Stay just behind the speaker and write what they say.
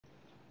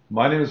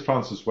My name is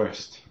Francis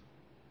West.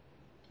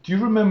 Do you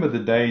remember the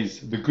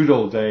days, the good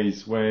old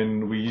days,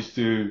 when we used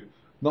to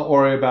not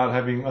worry about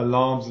having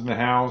alarms in the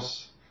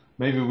house?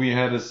 Maybe we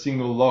had a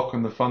single lock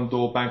on the front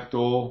door, back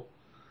door.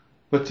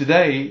 But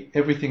today,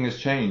 everything has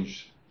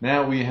changed.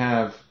 Now we've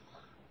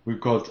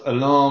got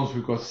alarms,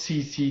 we've got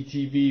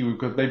CCTV, we've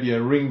got maybe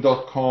a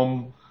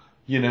ring.com,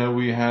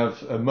 we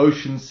have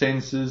motion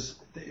sensors.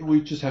 We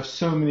just have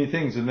so many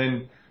things. And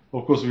then,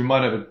 of course, we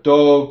might have a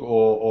dog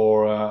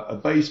or a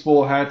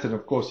baseball hat. And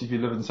of course, if you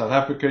live in South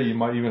Africa, you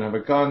might even have a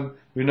gun.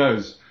 Who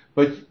knows?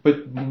 But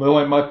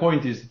my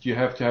point is that you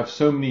have to have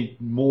so many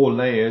more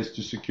layers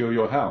to secure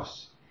your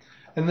house.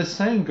 And the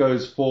same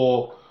goes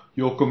for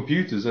your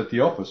computers at the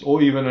office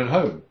or even at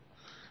home.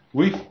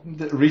 We've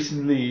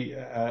recently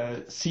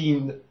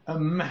seen a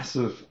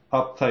massive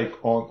uptake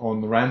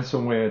on the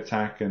ransomware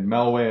attack and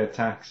malware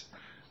attacks.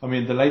 I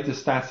mean, the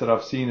latest stats that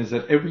I've seen is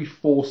that every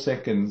 4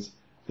 seconds,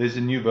 there's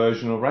a new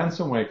version of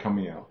ransomware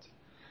coming out.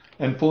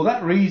 And for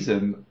that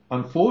reason,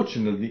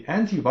 unfortunately,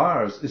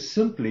 antivirus is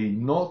simply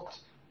not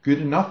good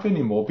enough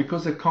anymore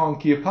because it can't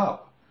keep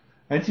up.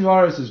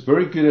 Antivirus is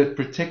very good at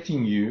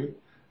protecting you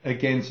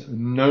against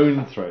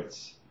known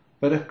threats,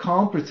 but it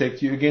can't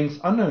protect you against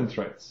unknown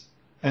threats.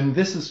 And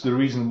this is the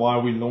reason why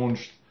we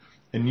launched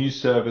a new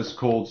service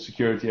called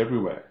Security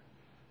Everywhere.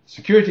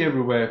 Security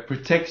Everywhere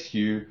protects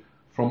you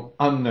from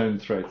unknown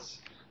threats.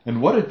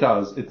 And what it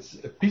does, it's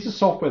a piece of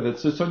software that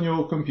sits on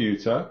your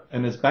computer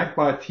and is backed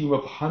by a team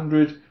of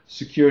 100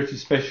 security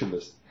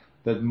specialists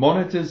that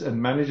monitors and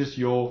manages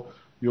your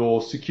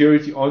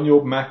security on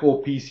your Mac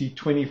or PC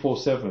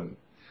 24/7.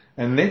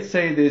 And let's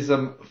say there's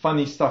some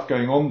funny stuff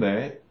going on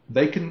there,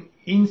 they can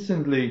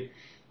instantly,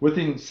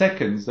 within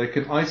seconds, they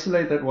can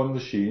isolate that one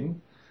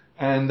machine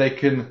and they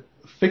can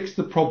fix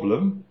the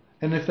problem.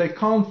 And if they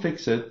can't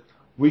fix it,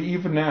 we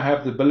even now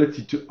have the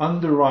ability to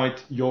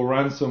underwrite your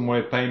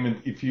ransomware payment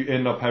if you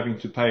end up having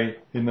to pay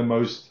in the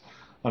most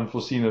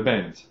unforeseen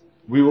event.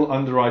 We will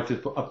underwrite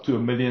it for up to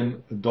 $1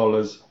 million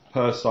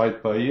per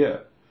site per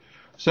year.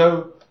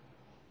 So,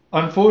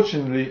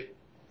 unfortunately,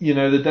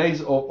 the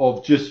days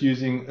of just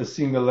using a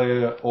single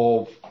layer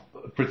of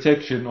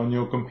protection on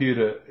your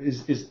computer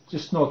is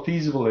just not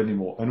feasible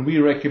anymore. And we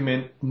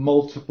recommend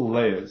multiple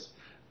layers,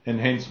 and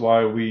hence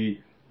why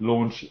we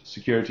launch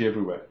Security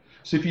Everywhere.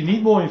 So if you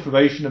need more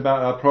information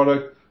about our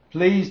product,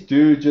 please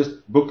do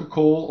just book a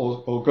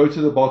call or go to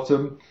the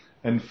bottom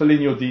and fill in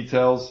your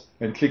details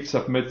and click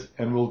submit,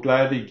 and we'll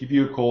gladly give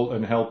you a call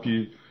and help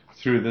you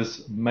through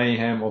this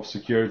mayhem of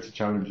security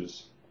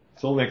challenges.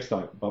 Till next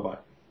time.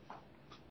 Bye-bye.